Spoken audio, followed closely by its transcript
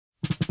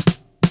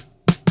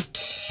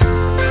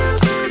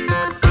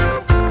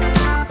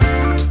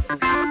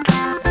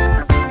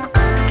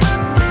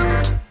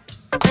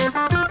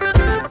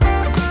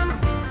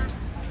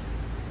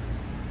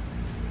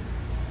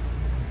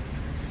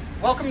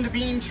themed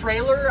bean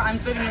trailer. I'm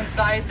sitting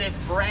inside this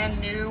brand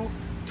new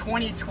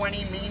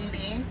 2020 Mean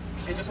Bean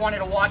and just wanted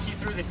to walk you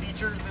through the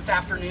features this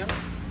afternoon.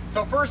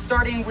 So first,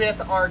 starting with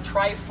our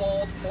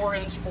tri-fold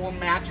 4-inch foam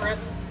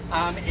mattress.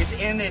 It's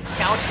in its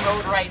couch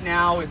mode right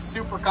now. It's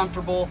super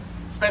comfortable,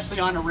 especially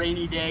on a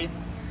rainy day.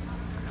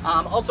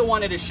 Also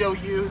wanted to show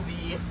you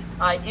the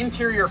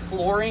interior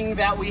flooring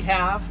that we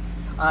have.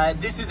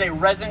 This is a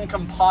resin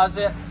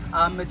composite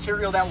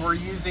material that we're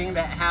using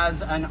that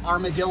has an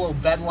armadillo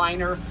bed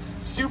liner.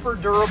 Super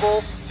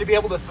durable to be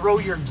able to throw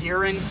your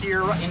gear in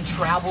here in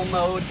travel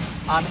mode.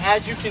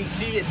 As you can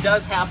see, it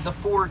does have the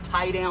 4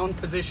 tie down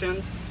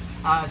positions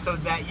so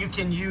that you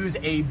can use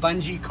a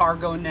bungee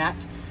cargo net.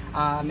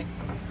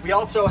 We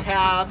also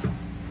have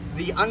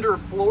the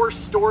underfloor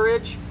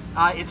storage.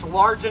 It's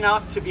large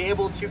enough to be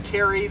able to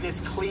carry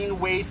this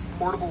clean waste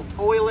portable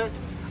toilet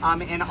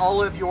and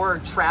all of your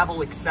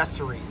travel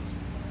accessories.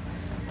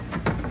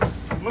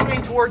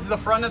 Moving towards the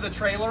front of the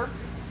trailer,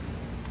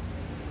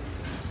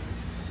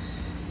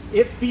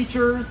 it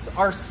features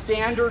our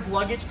standard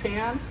luggage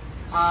pan,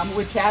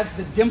 which has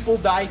the dimple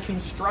die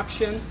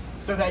construction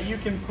so that you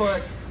can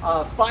put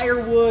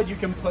firewood, you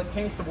can put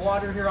tanks of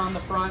water here on the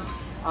front.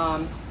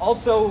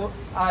 Also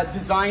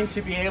designed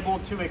to be able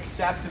to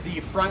accept the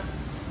front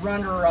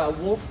runner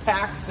wolf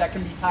packs that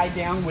can be tied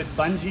down with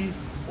bungees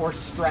or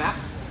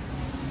straps.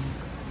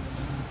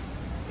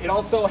 It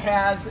also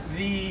has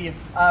the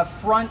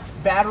front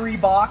battery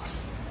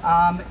box,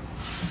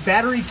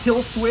 battery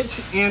kill switch,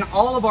 and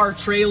all of our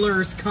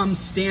trailers come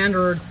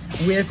standard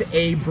with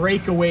a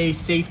breakaway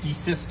safety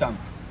system.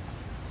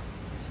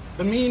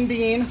 The Mean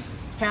Bean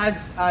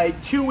has a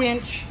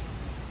 2-inch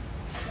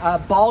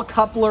ball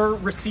coupler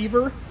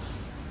receiver.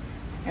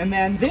 And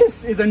then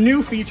this is a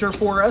new feature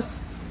for us.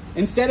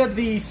 Instead of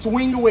the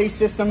swing away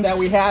system that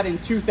we had in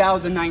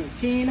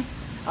 2019,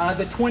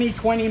 the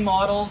 2020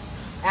 models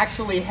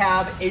actually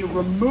have a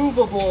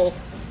removable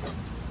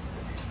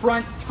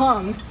front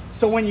tongue.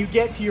 So when you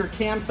get to your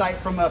campsite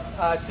from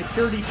a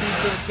security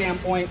feature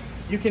standpoint,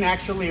 you can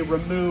actually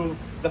remove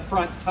the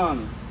front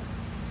tongue.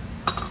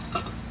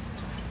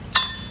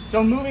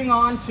 So moving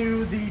on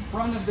to the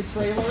front of the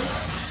trailer,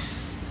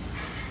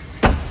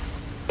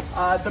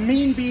 the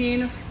Mean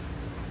Bean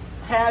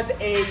has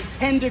a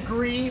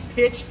 10-degree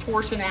pitch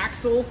torsion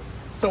axle,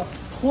 so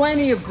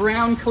plenty of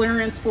ground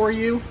clearance for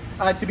you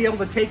to be able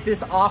to take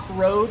this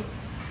off-road.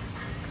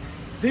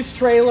 This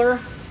trailer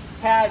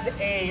has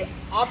a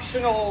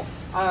optional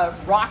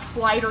rock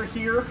slider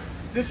here.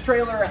 This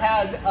trailer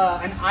has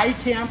an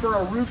iCamper,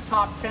 a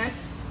rooftop tent,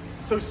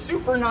 so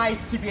super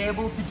nice to be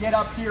able to get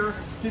up here,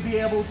 to be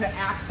able to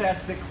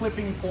access the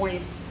clipping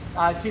points,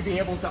 to be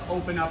able to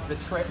open up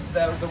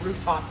the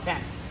rooftop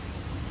tent.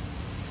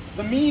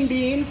 The Mean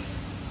Bean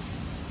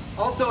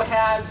also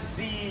has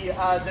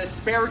the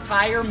spare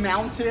tire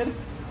mounted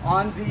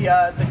on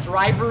the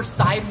driver's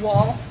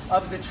sidewall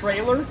of the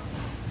trailer.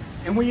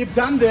 And we have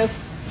done this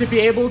to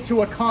be able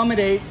to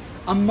accommodate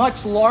a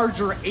much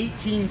larger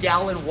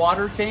 18-gallon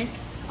water tank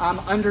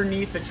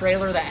underneath the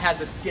trailer that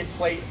has a skid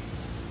plate.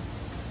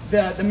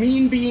 The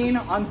Mean Bean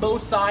on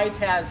both sides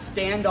has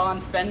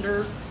stand-on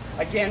fenders.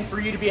 Again, for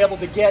you to be able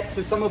to get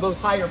to some of those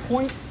higher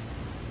points,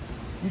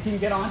 you can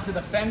get onto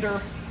the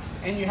fender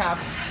and you have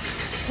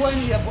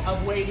plenty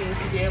of weighting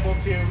to be able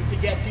to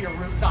get to your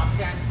rooftop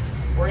tent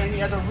or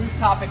any other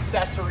rooftop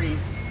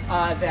accessories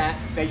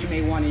that you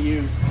may want to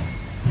use.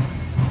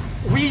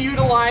 We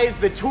utilize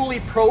the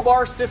Toliet Pro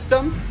Bar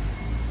system.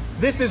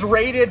 This is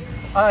rated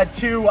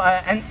to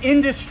an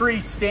industry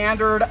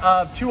standard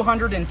of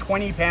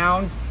 220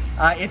 pounds.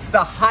 It's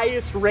the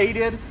highest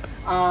rated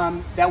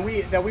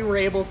that we were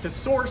able to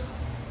source.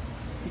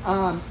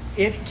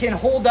 It can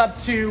hold up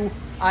to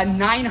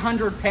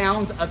 900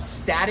 pounds of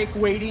static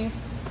weighting.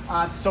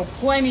 So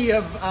plenty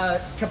of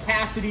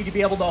capacity to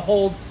be able to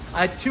hold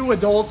 2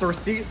 adults or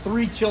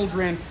 3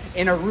 children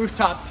in a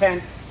rooftop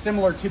tent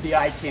similar to the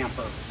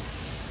iCamper.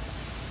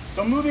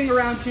 So moving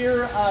around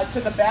here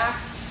to the back,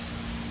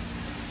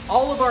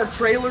 all of our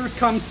trailers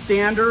come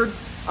standard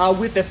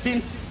with the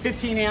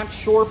 15 amp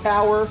shore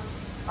power.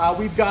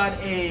 We've got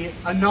a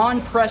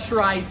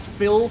non-pressurized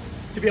fill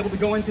to be able to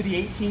go into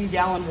the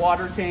 18-gallon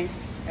water tank.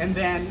 And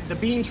then the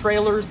Bean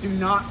trailers do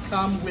not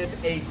come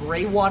with a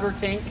gray water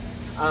tank.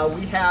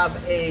 We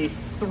have a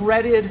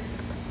threaded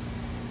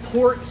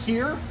port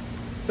here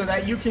so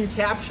that you can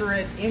capture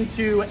it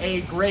into a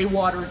gray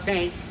water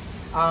tank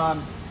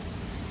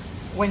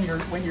when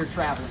you're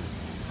traveling.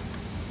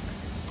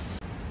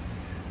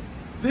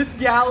 This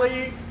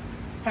Galley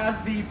has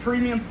the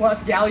Premium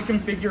Plus Galley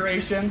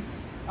configuration.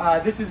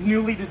 This is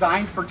newly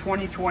designed for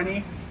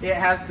 2020. It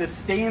has the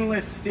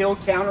stainless steel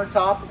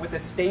countertop with a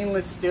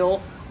stainless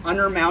steel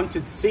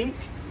undermounted sink.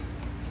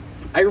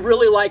 I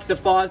really like the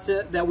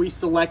faucet that we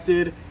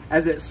selected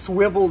as it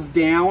swivels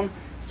down.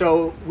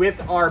 So with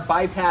our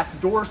bypass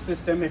door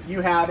system, if you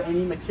have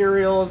any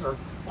materials or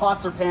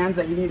pots or pans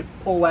that you need to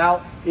pull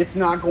out, it's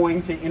not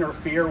going to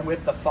interfere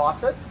with the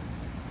faucet.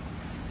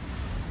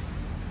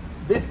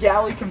 This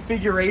Galley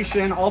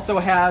configuration also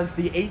has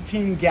the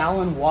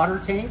 18-gallon water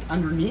tank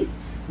underneath.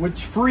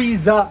 which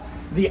frees up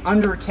the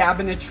under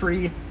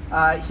cabinetry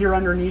here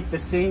underneath the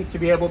sink to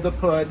be able to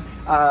put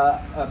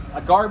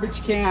a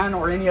garbage can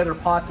or any other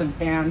pots and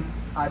pans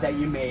that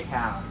you may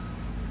have.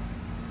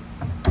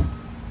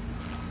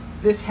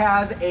 This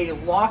has a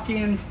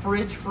lock-in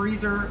fridge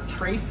freezer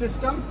tray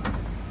system.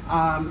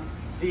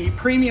 The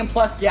Premium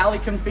Plus Galley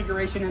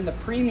configuration and the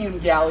Premium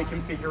Galley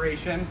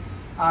configuration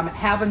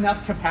have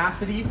enough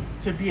capacity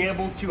to be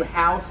able to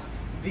house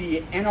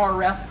the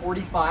NRF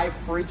 45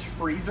 fridge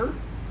freezer.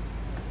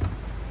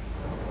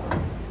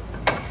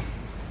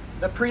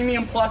 The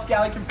Premium Plus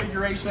Galley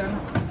configuration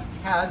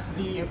has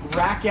the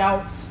rack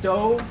out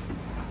stove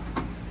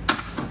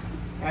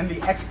and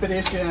the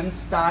Expedition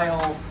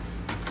style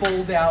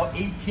fold out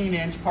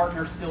 18-inch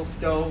partner steel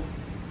stove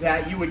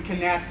that you would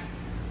connect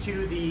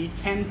to the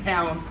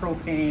 10-pound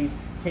propane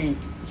tank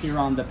here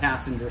on the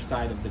passenger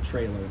side of the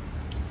trailer.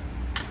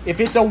 If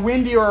it's a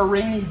windy or a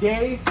rainy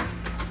day,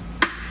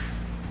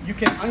 you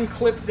can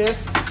unclip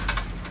this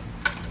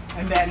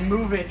and then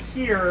move it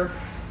here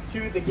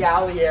to the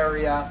galley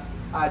area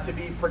to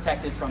be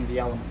protected from the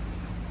elements.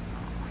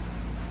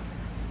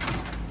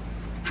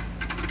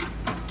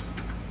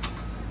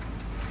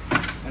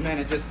 And then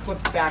it just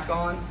clips back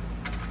on.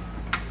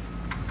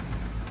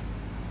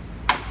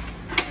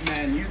 And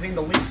then using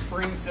the leaf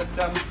spring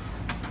system.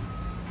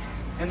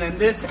 And then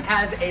this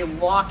has a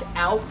lock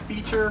out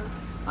feature,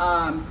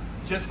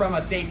 just from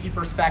a safety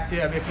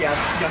perspective. If you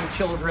have young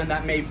children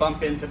that may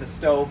bump into the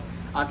stove,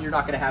 you're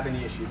not going to have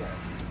any issue there.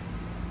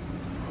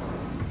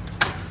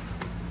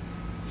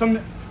 Some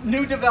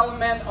new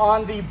development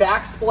on the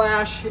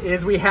backsplash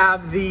is we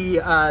have the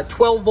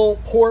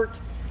 12-volt port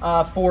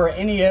for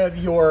any of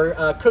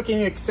your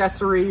cooking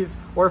accessories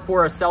or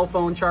for a cell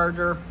phone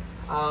charger.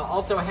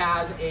 Also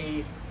has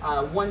a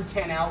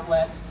 110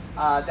 outlet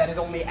that is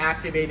only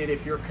activated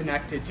if you're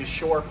connected to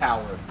shore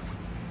power.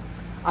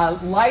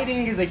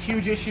 Lighting is a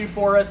huge issue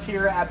for us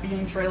here at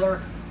Bean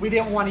Trailer. We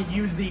didn't want to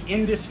use the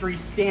industry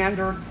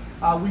standard.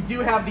 We do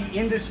have the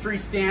industry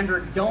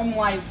standard dome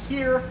light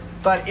here,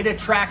 but it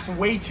attracts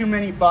way too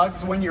many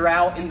bugs when you're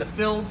out in the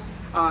field.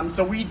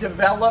 So we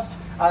developed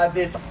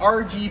this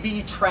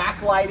RGB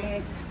track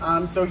lighting,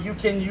 so you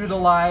can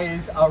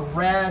utilize a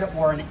red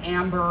or an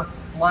amber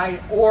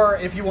light, or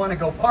if you want to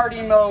go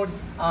party mode,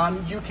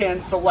 you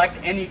can select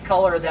any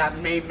color that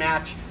may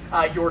match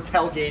your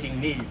tailgating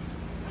needs.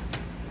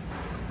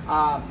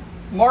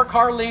 Mark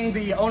Harling,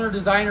 the owner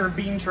designer of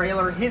Bean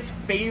Trailer, his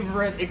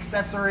favorite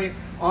accessory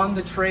on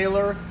the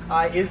trailer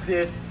is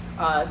this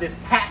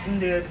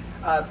patented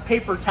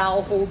paper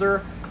towel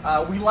holder.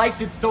 We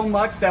liked it so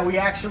much that we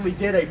actually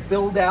did a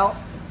build out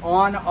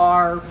on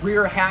our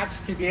rear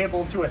hatch to be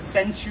able to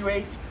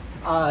accentuate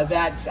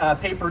that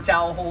paper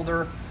towel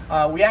holder.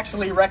 We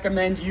actually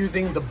recommend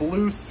using the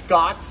blue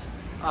Scott's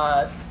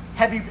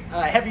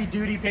heavy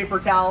duty paper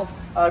towels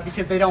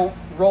because they don't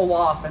roll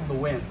off in the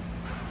wind.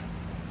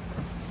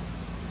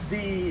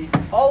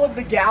 All of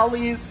the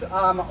galleys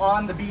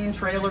on the Bean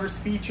Trailers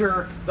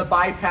feature the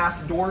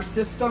bypass door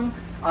system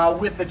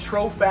with the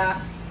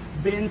Trofast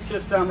bin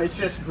system. It's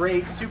just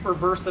great, super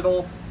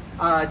versatile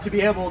to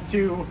be able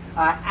to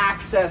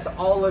access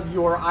all of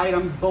your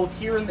items both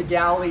here in the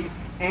galley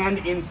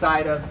and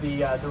inside of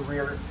the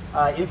rear,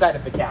 inside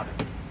of the cabin.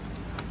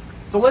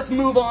 So let's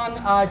move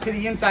on to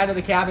the inside of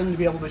the cabin to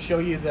be able to show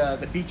you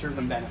the features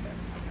and benefits.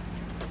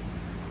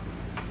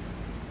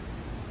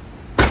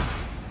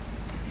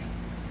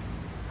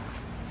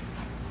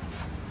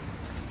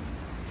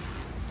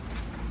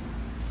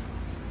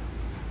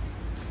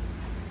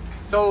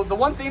 So the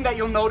one thing that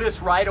you'll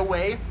notice right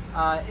away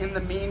in the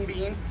Mean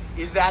Bean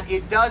is that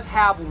it does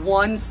have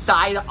one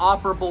side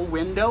operable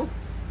window.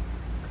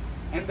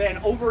 And then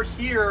over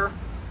here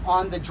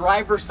on the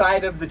driver's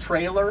side of the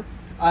trailer,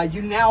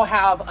 you now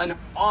have an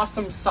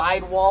awesome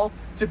sidewall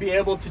to be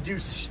able to do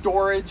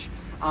storage.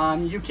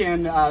 You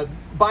can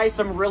buy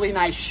some really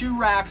nice shoe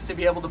racks to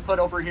be able to put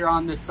over here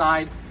on this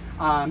side.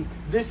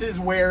 This is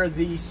where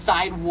the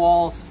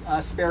sidewall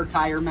spare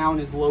tire mount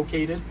is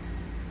located.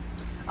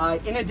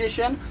 In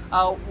addition,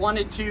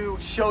 wanted to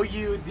show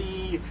you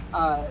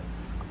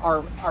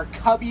our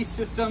cubby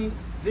system.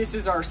 This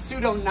is our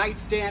pseudo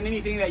nightstand,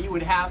 anything that you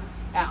would have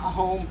at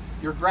home,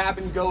 your grab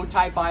and go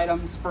type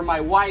items. For my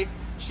wife,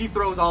 she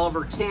throws all of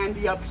her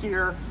candy up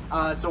here,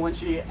 so when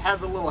she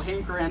has a little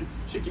hankering,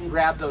 she can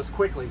grab those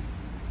quickly.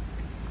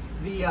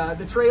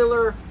 The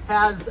trailer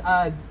has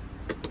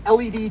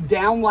LED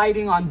down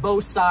lighting on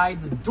both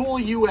sides, dual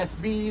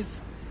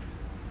USBs.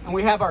 And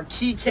we have our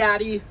key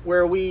caddy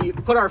where we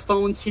put our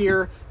phones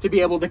here to be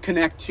able to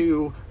connect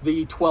to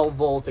the 12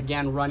 volt,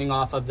 again, running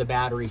off of the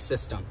battery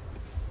system.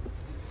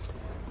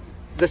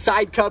 The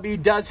side cubby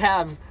does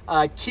have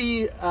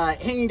key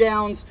hang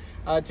downs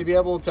to be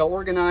able to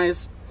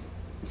organize.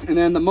 And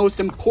then the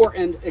most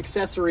important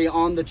accessory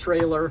on the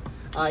trailer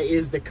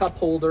is the cup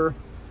holder.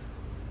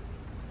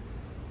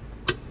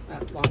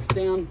 That locks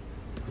down.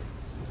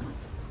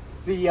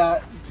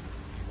 The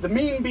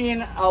Mean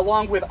Bean,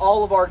 along with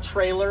all of our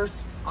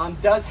trailers,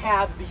 does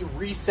have the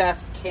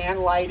recessed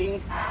can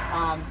lighting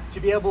to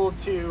be able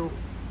to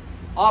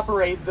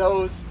operate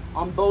those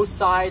on both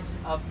sides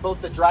of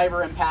both the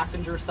driver and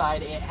passenger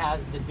side. It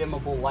has the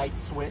dimmable light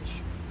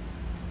switch.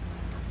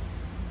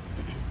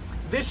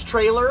 This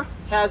trailer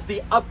has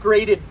the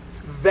upgraded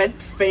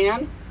vent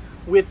fan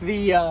with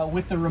the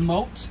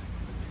remote.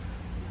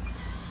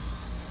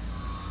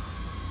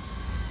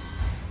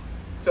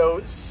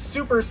 So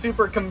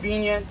super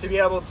convenient to be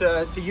able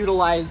to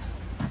utilize,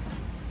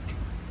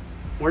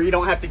 where you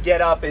don't have to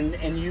get up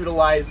and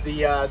utilize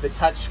the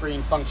touch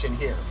screen function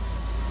here.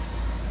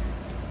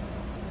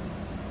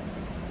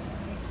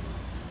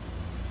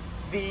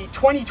 The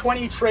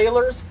 2020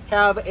 trailers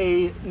have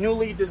a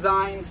newly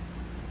designed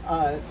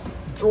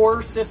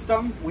drawer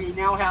system. We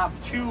now have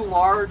 2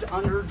 large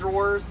under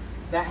drawers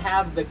that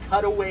have the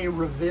cutaway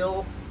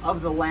reveal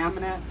of the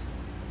laminate.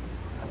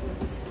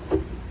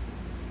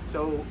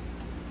 So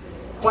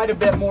quite a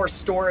bit more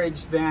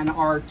storage than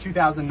our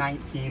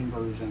 2019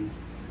 versions.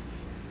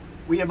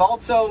 We have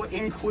also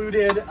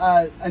included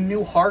a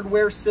new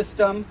hardware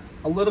system,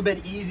 a little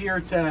bit easier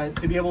to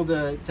be able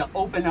to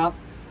open up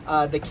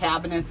the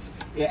cabinets.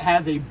 It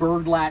has a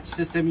bird latch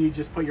system. You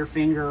just put your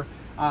finger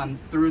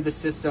through the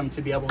system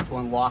to be able to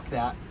unlock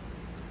that.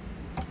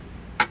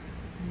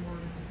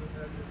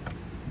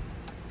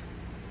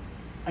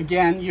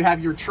 Again, you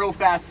have your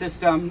Trofast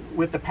system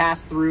with the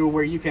pass-through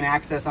where you can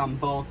access on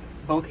both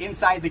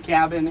inside the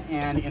cabin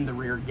and in the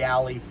rear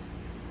galley.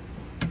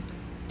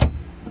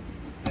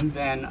 And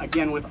then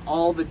again, with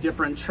all the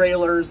different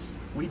trailers,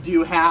 we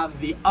do have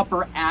the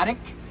upper attic.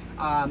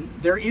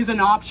 There is an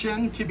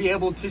option to be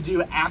able to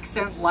do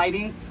accent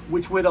lighting,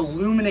 which would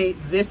illuminate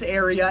this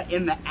area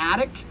in the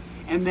attic,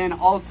 and then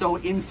also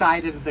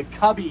inside of the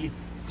cubby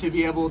to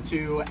be able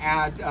to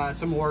add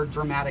some more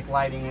dramatic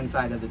lighting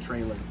inside of the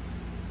trailer.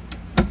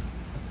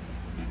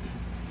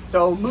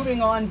 So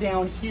moving on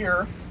down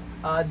here,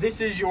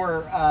 this is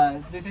your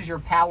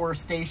power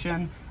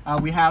station.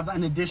 We have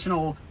an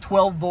additional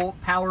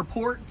 12-volt power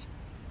port,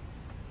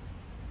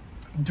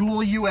 dual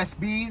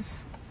USBs.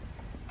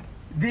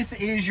 This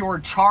is your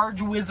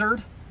charge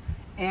wizard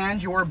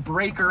and your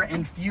breaker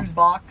and fuse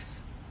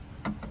box.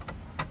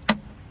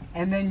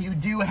 And then you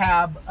do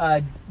have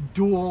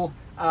dual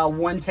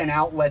 110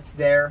 outlets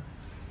there.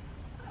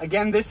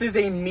 Again, this is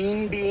a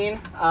mean bean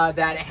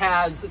that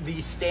has the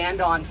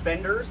stand-on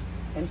fenders.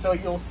 And so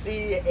you'll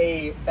see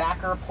a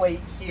backer plate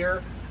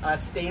here,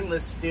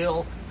 stainless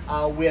steel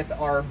with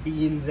our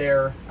bean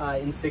there,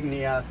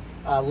 insignia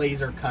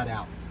laser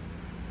cutout.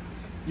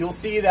 You'll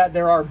see that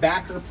there are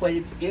backer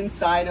plates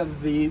inside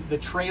of the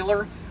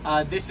trailer.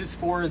 This is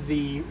for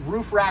the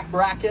roof rack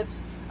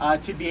brackets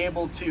to be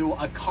able to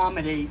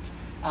accommodate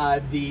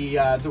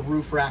the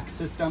roof rack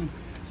system.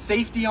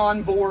 Safety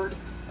on board.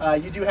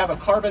 You do have a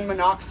carbon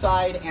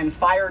monoxide and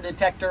fire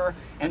detector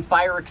and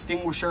fire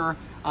extinguisher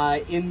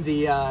in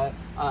the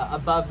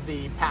above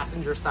the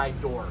passenger side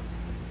door.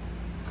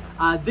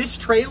 This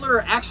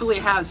trailer actually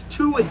has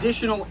 2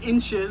 additional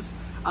inches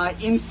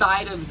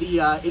inside of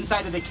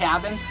the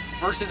cabin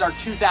versus our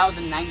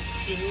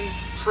 2019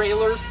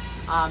 trailers.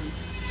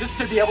 Just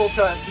to be able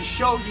to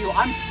show you,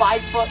 I'm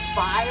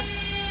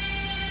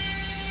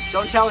 5'5".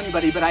 Don't tell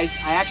anybody, but I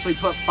actually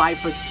put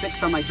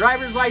 5'6" on my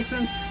driver's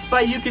license.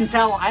 But you can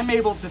tell I'm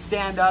able to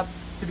stand up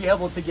to be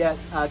able to get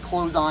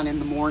clothes on in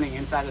the morning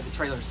inside of the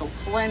trailer. So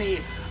plenty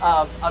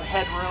of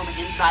headroom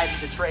inside of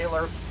the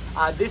trailer.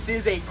 This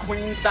is a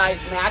queen size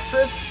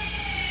mattress.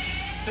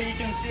 So you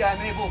can see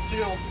I'm able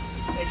to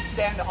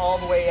extend all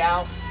the way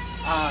out.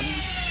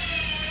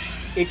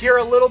 If you're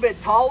a little bit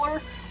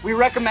taller, we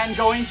recommend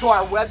going to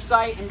our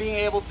website and being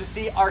able to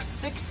see our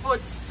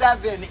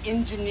 6'7"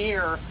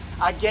 engineer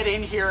get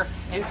in here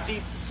and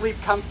sleep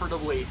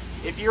comfortably.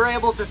 If you're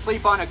able to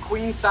sleep on a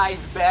queen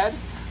size bed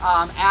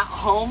at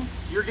home,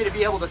 you're going to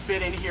be able to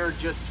fit in here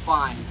just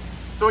fine.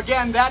 So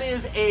again, that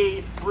is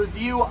a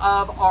review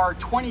of our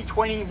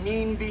 2020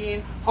 Mean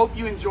Bean. Hope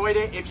you enjoyed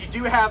it. If you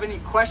do have any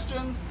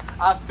questions,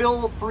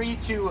 feel free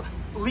to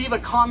leave a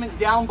comment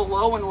down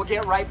below and we'll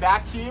get right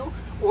back to you.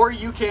 Or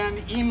you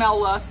can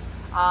email us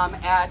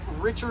at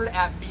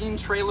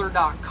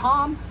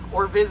richard@beantrailer.com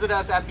or visit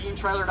us at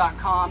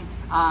beantrailer.com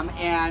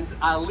and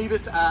leave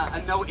us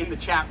a note in the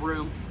chat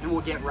room and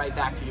we'll get right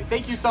back to you.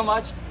 Thank you so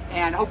much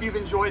and hope you've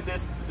enjoyed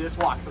this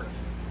walkthrough.